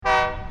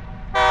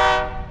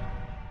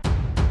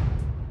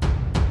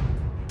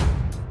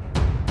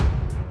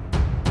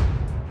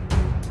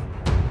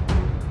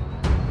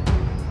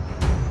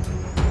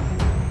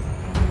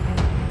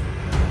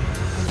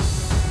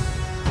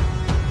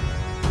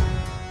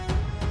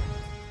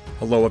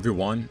Hello,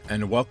 everyone,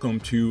 and welcome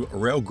to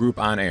Rail Group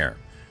On Air,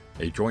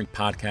 a joint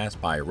podcast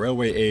by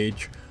Railway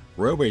Age,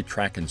 Railway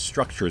Track and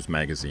Structures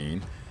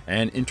magazine,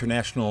 and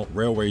International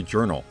Railway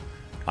Journal.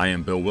 I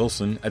am Bill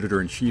Wilson,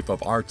 editor-in-chief of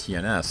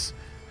RTNS,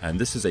 and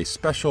this is a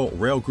special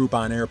Rail Group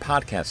On Air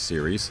podcast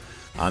series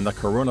on the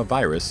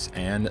coronavirus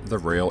and the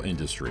rail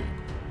industry.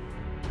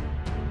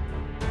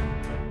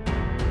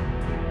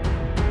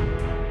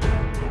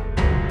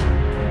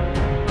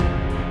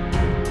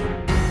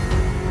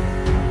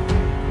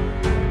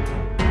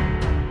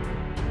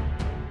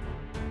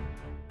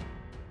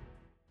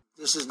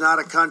 This is not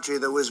a country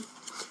that was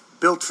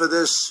built for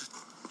this.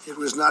 It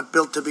was not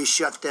built to be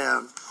shut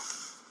down.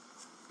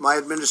 My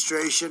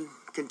administration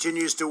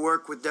continues to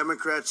work with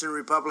Democrats and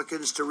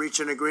Republicans to reach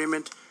an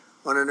agreement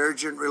on an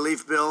urgent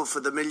relief bill for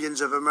the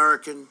millions of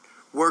American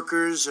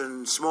workers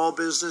and small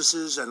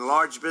businesses and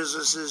large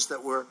businesses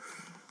that were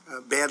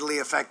badly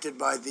affected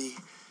by the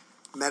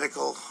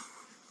medical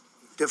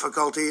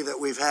difficulty that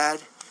we've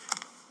had.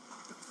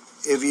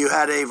 If you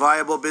had a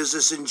viable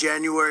business in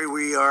January,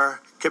 we are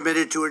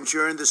committed to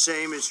ensuring the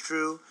same is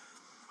true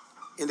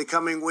in the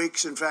coming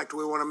weeks. In fact,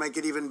 we want to make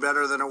it even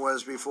better than it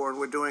was before, and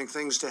we're doing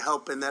things to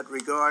help in that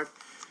regard.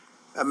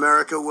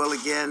 America will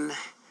again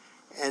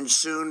and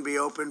soon be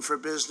open for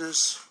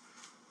business,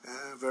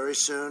 very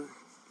soon,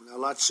 a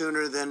lot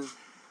sooner than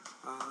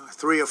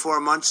 3 or 4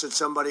 months that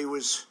somebody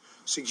was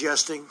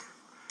suggesting,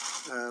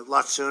 a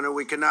lot sooner.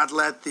 We cannot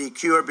let the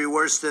cure be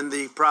worse than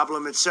the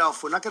problem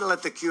itself. We're not going to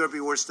let the cure be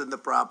worse than the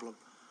problem.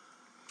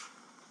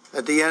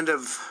 At the end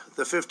of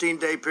the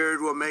 15-day period,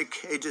 we'll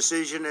make a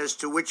decision as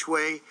to which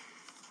way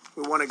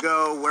we want to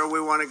go, where we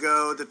want to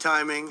go, the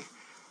timing,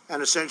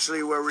 and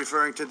essentially we're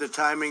referring to the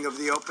timing of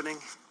the opening,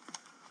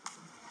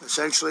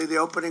 essentially the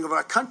opening of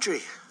our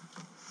country,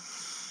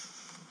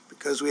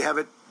 because we have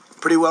it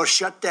pretty well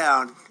shut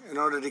down in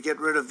order to get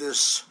rid of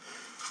this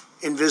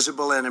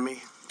invisible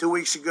enemy. 2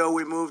 weeks ago,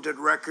 we moved at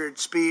record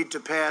speed to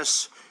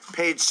pass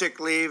paid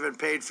sick leave and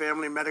paid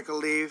family medical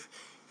leave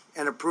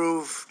and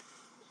approved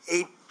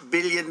 $8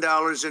 billion,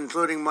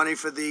 including money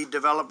for the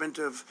development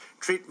of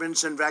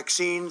treatments and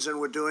vaccines, and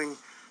we're doing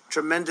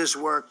tremendous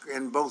work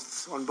on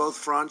both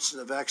fronts.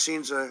 The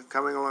vaccines are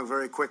coming along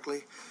very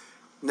quickly.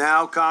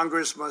 Now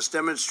Congress must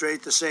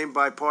demonstrate the same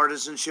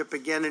bipartisanship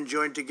again and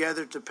join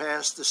together to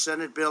pass the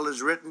Senate bill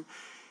as written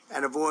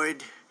and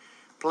avoid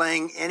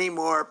playing any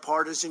more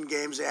partisan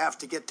games. They have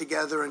to get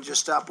together and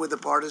just stop with the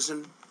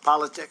partisan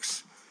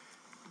politics.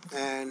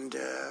 And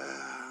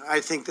I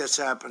think that's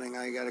happening.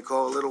 I got a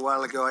call a little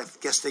while ago. I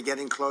guess they're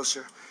getting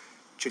closer.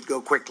 It should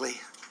go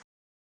quickly.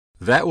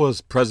 That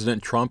was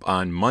President Trump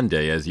on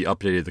Monday as he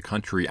updated the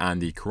country on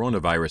the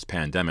coronavirus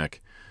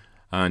pandemic.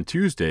 On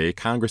Tuesday,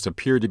 Congress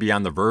appeared to be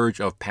on the verge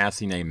of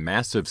passing a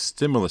massive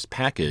stimulus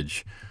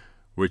package,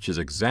 which is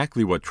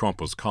exactly what Trump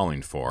was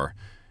calling for.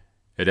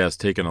 It has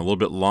taken a little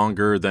bit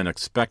longer than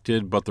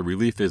expected, but the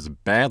relief is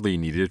badly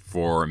needed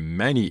for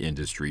many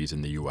industries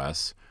in the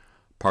U.S.,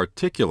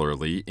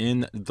 particularly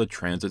in the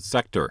transit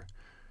sector.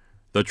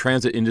 The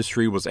transit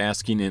industry was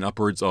asking in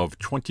upwards of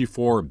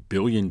 $24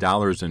 billion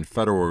in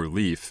federal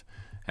relief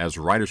as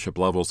ridership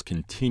levels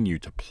continue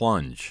to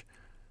plunge.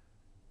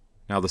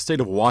 Now, the state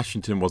of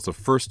Washington was the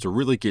first to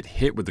really get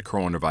hit with the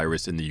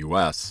coronavirus in the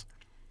U.S.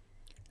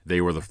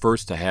 They were the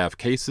first to have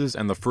cases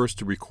and the first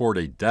to record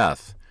a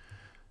death.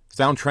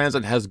 Sound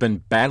Transit has been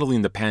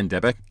battling the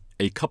pandemic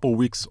a couple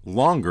weeks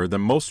longer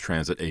than most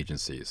transit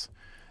agencies.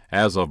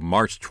 As of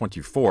March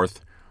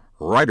 24th,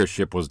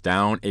 ridership was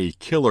down a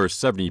killer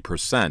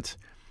 70%,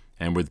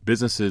 and with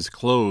businesses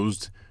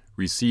closed,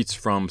 receipts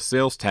from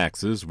sales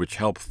taxes, which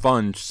help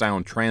fund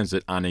Sound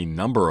Transit on a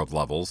number of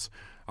levels,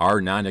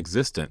 are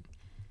non-existent.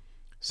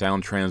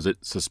 Sound Transit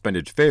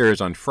suspended fares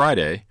on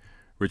Friday,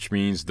 which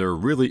means there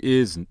really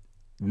is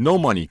no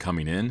money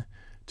coming in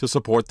to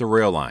support the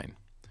rail line.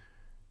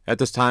 At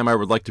this time, I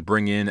would like to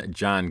bring in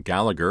John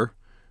Gallagher,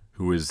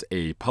 who is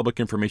a public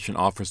information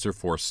officer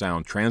for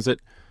Sound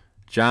Transit.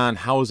 John,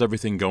 how is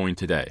everything going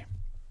today?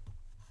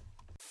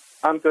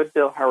 I'm good,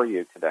 Bill. How are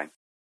you today?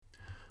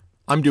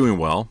 I'm doing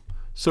well.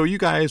 So you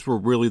guys were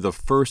really the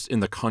first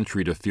in the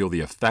country to feel the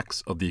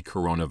effects of the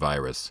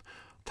coronavirus.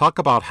 Talk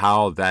about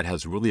how that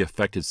has really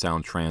affected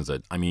Sound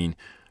Transit. I mean,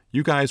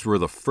 you guys were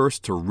the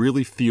first to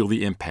really feel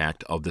the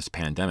impact of this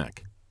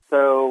pandemic.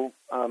 So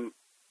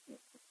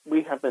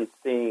we have been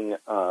seeing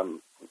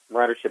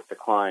ridership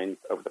declines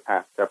over the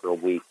past several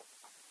weeks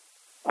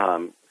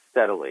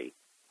steadily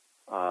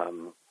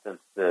since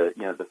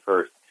the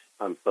first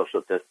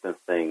social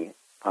distancing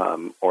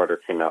order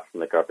came out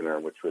from the governor,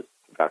 which was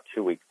about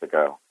 2 weeks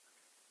ago,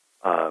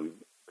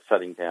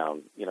 shutting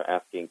down,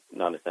 asking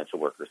non-essential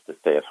workers to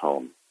stay at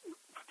home.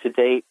 To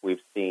date,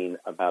 we've seen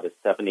about a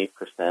 70%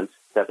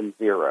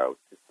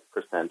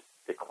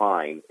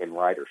 decline in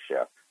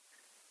ridership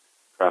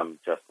from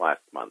just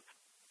last month.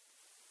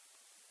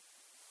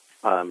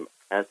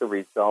 As a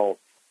result,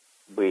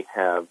 we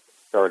have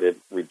started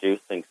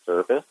reducing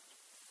service.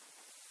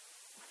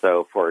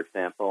 So, for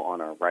example, on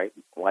our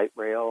light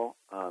rail,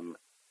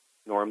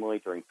 normally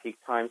during peak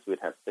times, we'd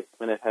have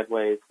 6-minute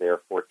headways. They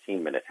are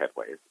 14-minute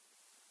headways.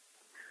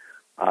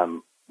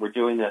 We're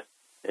doing this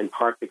in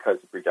part because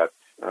of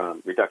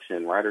reduction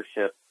in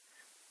ridership.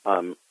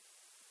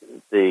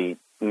 The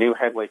new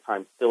headway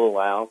times still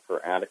allow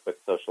for adequate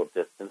social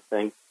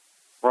distancing.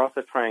 We're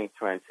also trying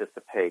to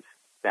anticipate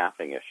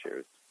staffing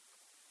issues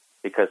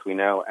because we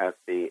know as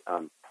the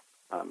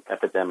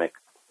epidemic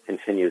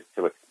continues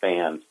to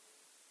expand,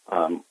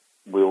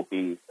 we'll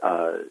be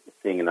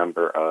seeing a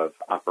number of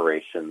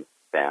operations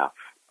staff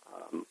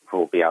who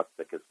will be out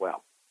sick as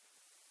well.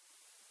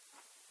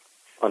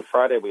 On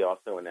Friday, we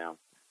also announced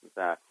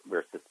that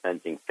we're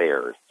suspending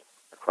fares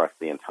across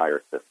the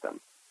entire system.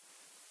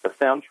 The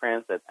Sound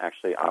Transit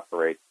actually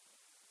operates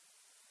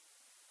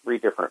 3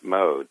 different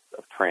modes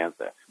of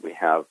transit. We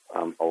have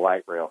a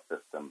light rail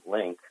system,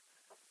 Link,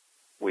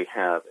 we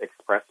have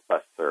express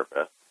bus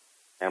service,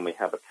 and we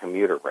have a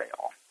commuter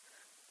rail.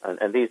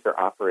 And these are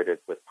operated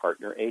with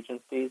partner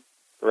agencies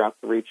throughout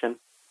the region.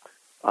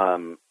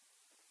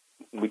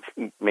 We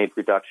made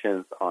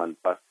reductions on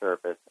bus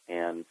service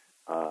and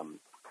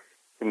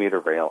commuter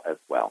rail as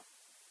well.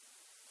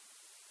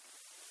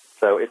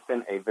 So it's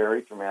been a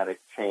very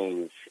dramatic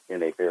change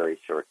in a very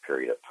short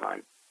period of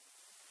time.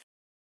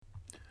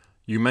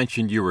 You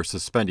mentioned you were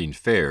suspending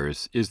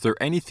fares. Is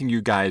there anything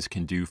you guys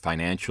can do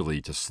financially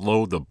to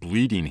slow the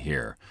bleeding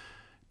here?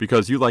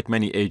 Because you, like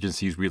many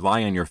agencies,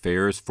 rely on your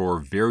fares for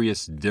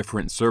various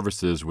different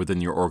services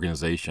within your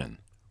organization.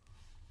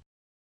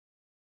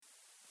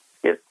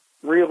 It's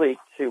really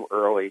too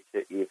early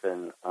to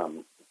even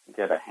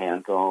get a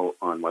handle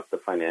on what the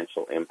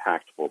financial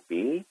impact will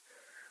be.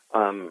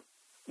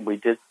 We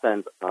did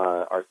send,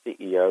 our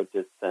CEO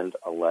did send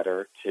a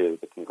letter to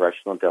the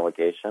congressional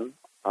delegation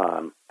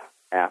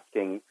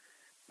asking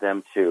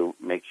them to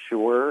make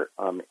sure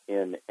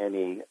in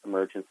any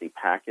emergency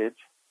package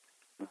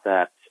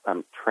that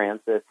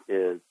transit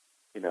is,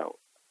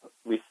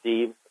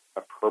 receives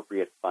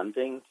appropriate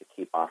funding to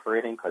keep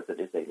operating because it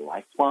is a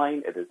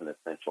lifeline. It is an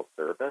essential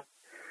service.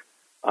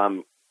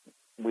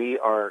 We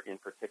are in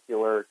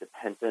particular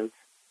dependent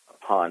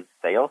upon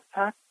sales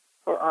tax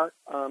for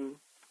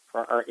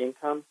our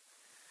income.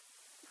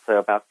 So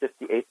about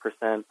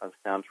 58% of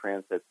Sound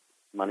Transit's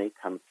money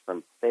comes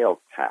from sales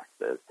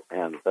taxes,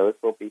 and those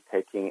will be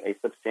taking a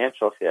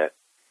substantial hit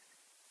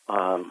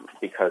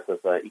because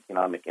of the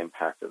economic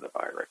impact of the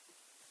virus.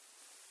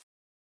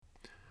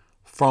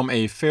 From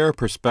a fare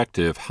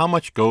perspective, how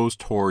much goes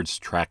towards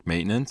track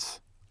maintenance?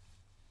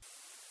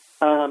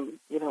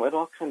 It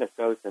all kind of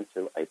goes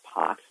into a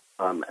pot,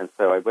 and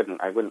so I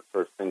wouldn't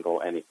sort of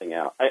single anything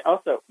out. I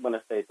also want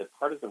to say that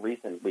part of the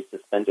reason we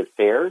suspended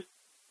fares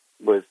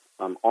was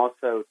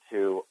also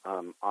to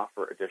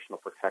offer additional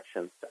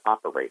protections to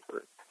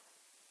operators.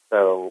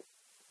 So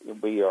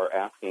we are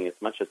asking as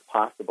much as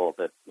possible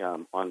that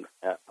on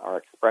our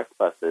express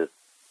buses,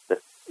 that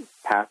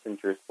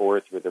passengers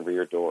board through the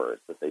rear doors,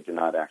 that they do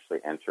not actually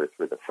enter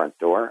through the front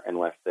door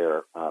unless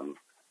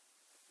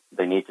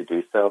they need to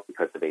do so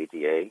because of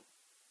ADA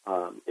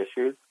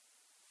issues.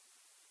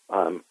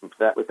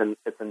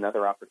 It's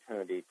another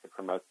opportunity to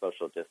promote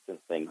social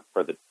distancing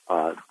for the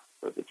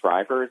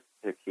drivers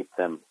to keep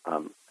them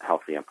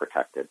healthy and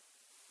protected.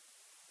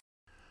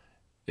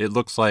 It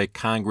looks like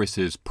Congress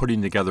is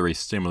putting together a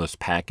stimulus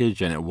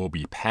package, and it will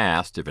be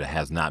passed if it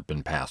has not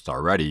been passed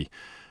already.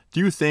 Do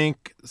you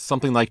think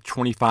something like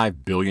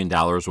 $25 billion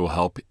will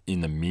help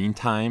in the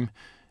meantime?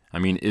 I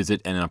mean, is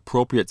it an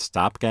appropriate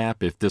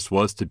stopgap if this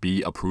was to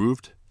be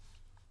approved?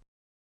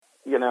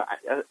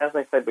 As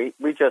I said,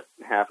 we just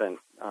haven't,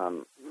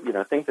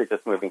 things are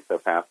just moving so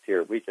fast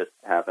here. We just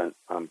haven't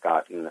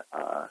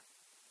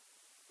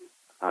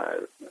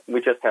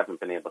we just haven't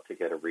been able to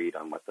get a read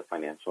on what the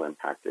financial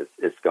impact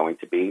is going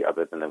to be,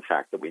 other than the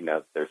fact that we know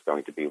that there's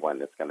going to be one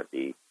that's going to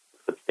be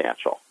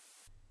substantial.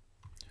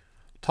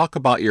 Talk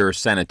about your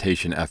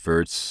sanitation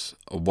efforts,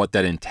 what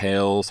that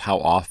entails, how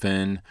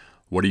often,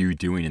 what are you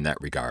doing in that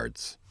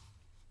regards?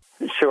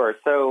 Sure.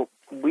 So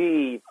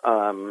we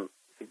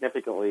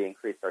significantly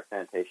increased our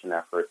sanitation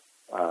efforts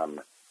at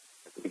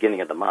the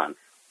beginning of the month.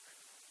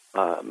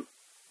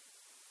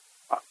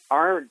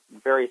 Our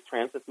various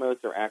transit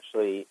modes are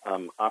actually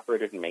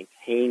operated and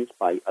maintained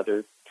by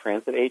other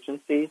transit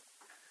agencies.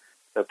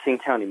 So King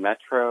County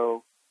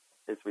Metro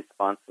is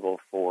responsible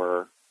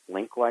for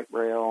Link Light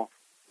Rail.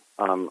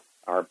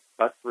 Our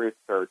bus routes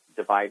are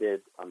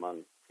divided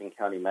among King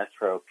County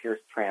Metro, Pierce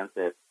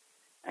Transit,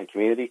 and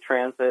Community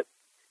Transit.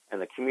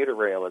 And the commuter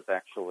rail is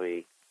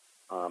actually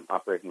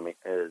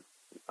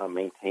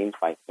maintained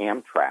by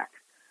Amtrak.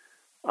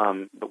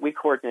 But we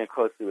coordinate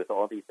closely with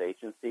all these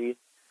agencies.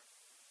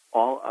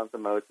 All of the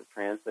modes of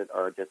transit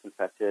are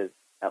disinfected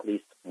at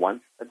least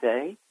once a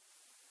day.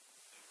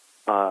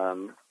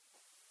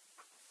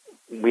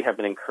 We have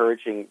been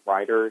encouraging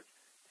riders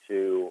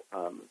to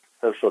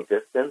social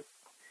distance.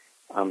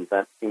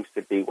 That seems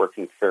to be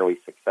working fairly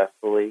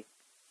successfully,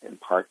 in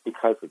part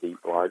because of the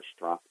large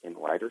drop in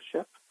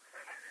ridership.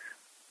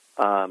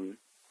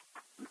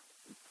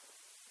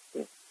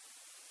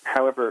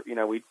 However,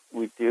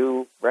 we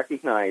do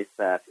recognize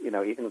that,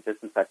 even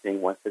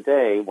disinfecting once a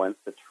day, once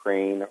the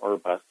train or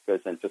bus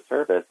goes into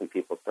service and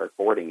people start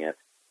boarding it,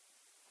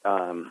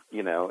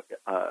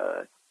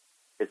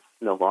 it's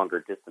no longer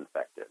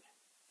disinfected.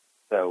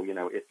 So,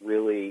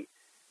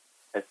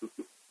 it's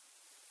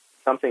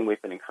something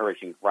we've been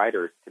encouraging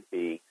writers to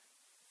be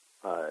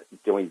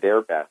doing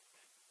their best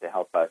to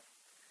help us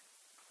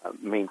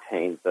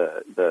maintain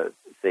the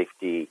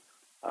safety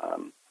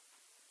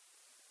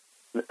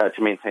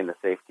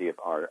of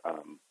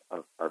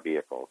our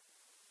vehicles.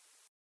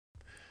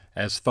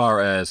 As far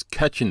as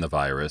catching the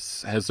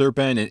virus, has there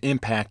been an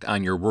impact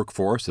on your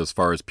workforce as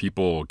far as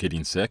people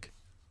getting sick?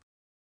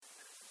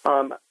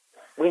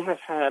 We have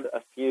had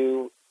a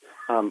few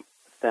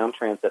Sound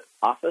Transit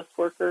office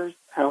workers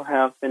who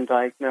have been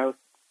diagnosed.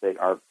 They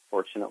are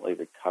fortunately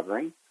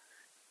recovering.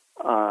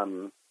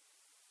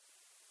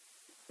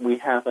 We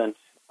haven't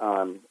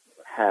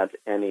had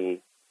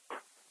any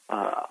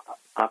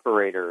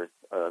operators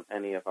of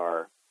any of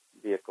our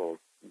vehicles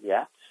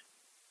yet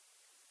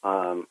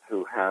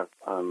who have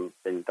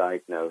been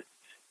diagnosed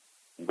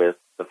with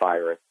the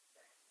virus.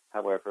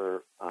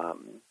 However,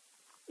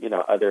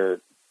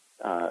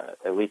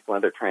 at least one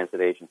other transit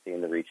agency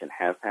in the region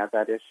has had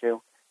that issue.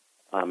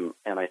 And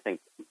I think,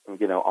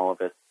 all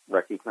of us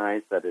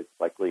recognize that it's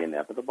likely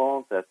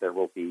inevitable that there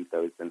will be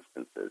those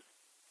instances.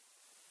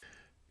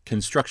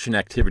 Construction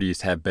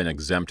activities have been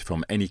exempt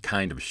from any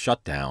kind of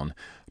shutdown,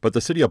 but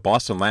the city of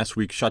Boston last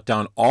week shut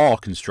down all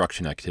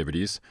construction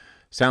activities.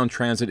 Sound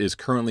Transit is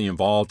currently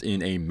involved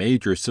in a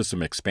major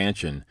system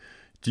expansion.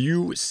 Do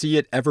you see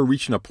it ever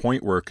reaching a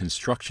point where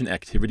construction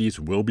activities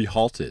will be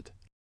halted?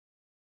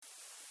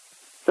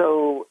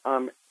 So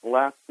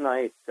last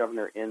night,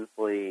 Governor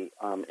Inslee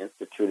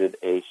instituted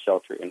a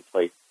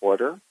shelter-in-place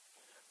order,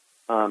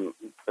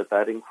 but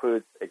that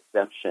includes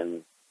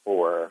exemptions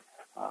for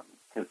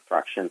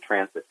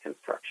transit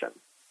construction.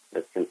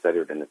 It's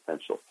considered an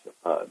essential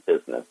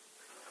business.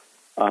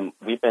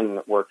 We've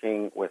been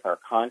working with our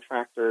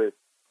contractors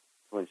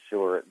to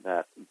ensure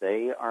that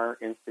they are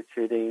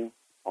instituting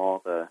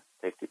all the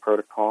safety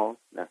protocols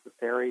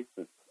necessary,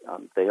 since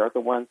they are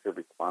the ones who are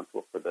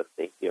responsible for the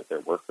safety of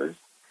their workers.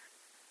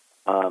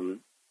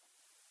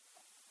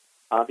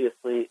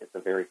 Obviously, it's a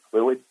very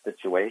fluid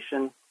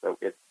situation, so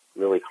it's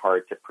really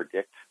hard to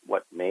predict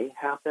what may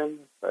happen,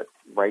 but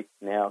right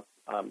now,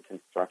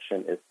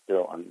 construction is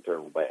still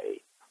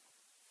underway.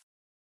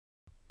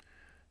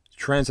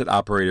 Transit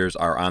operators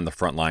are on the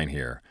front line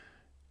here.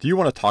 Do you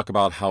want to talk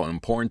about how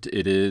important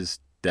it is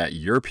that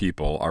your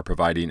people are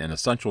providing an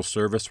essential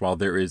service while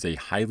there is a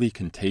highly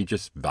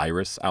contagious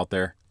virus out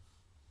there?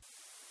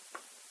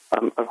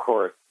 Of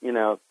course.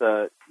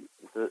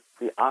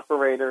 The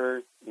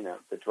operators,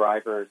 the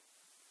drivers,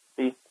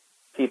 these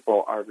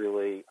people are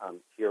really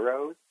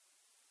heroes,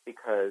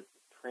 because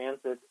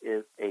transit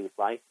is a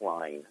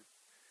lifeline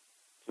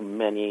to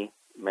many,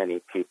 many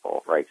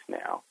people right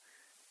now.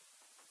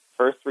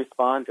 First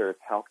responders,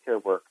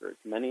 healthcare workers,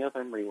 many of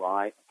them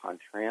rely upon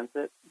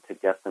transit to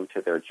get them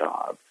to their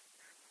jobs.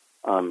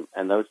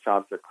 And those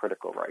jobs are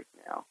critical right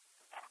now.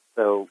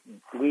 So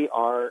we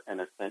are an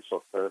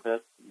essential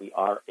service. We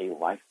are a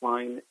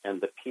lifeline.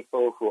 And the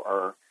people who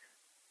are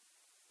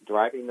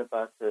driving the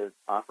buses,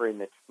 operating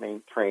the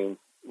main trains,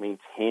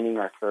 maintaining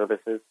our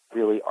services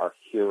really are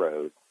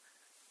heroes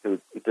who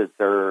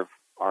deserve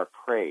our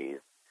praise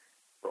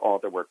for all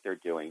the work they're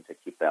doing to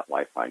keep that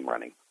lifeline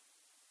running.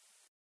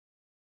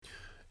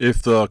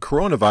 If the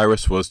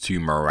coronavirus was to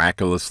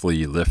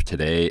miraculously lift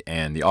today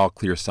and the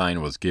all-clear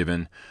sign was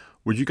given,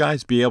 would you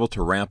guys be able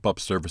to ramp up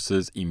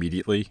services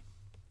immediately?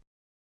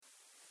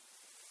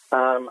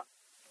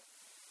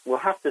 We'll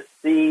have to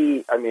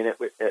see. I mean,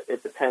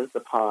 it depends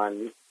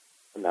upon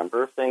a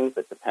number of things.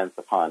 It depends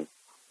upon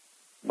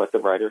what the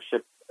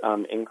ridership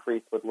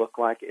increase would look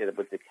like. It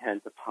would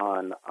depend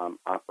upon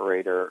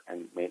operator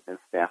and maintenance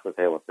staff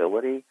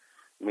availability.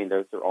 I mean,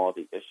 those are all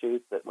the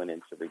issues that went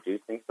into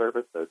reducing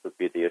service. Those would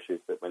be the issues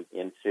that went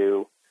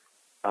into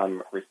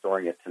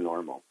restoring it to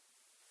normal.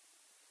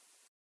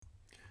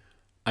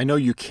 I know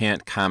you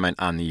can't comment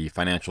on the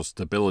financial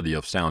stability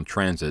of Sound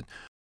Transit,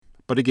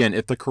 but again,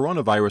 if the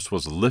coronavirus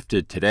was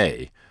lifted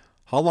today,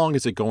 how long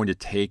is it going to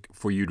take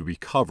for you to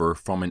recover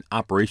from an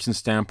operations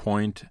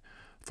standpoint,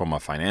 from a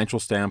financial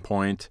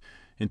standpoint,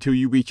 until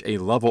you reach a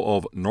level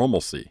of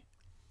normalcy?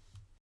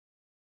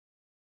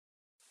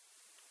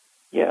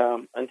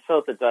 Yeah,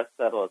 until the dust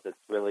settles, it's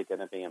really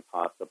going to be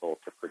impossible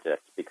to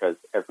predict, because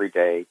every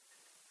day,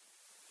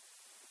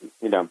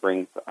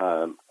 brings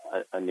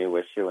a new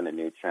issue and a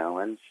new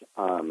challenge.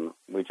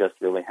 We just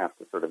really have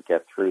to sort of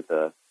get through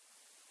the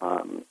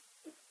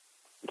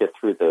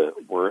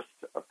worst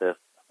of this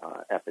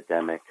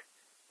epidemic,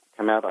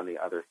 come out on the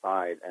other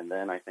side, and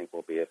then I think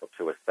we'll be able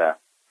to assess,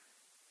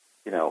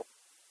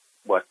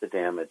 what the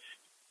damage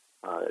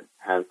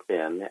has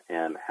been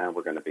and how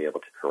we're going to be able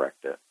to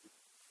correct it.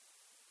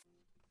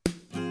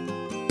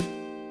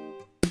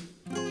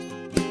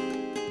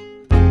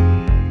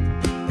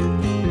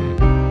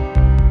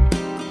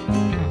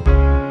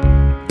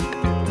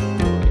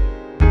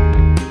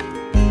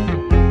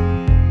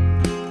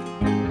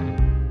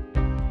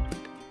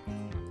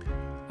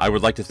 I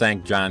would like to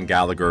thank John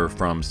Gallagher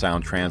from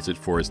Sound Transit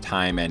for his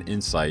time and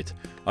insight.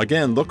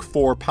 Again, look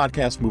for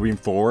podcasts moving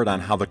forward on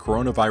how the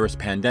coronavirus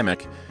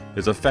pandemic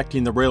is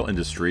affecting the rail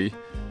industry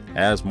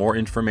as more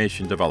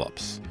information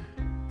develops.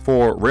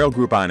 For Rail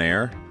Group On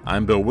Air,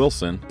 I'm Bill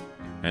Wilson,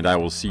 and I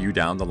will see you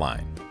down the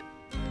line.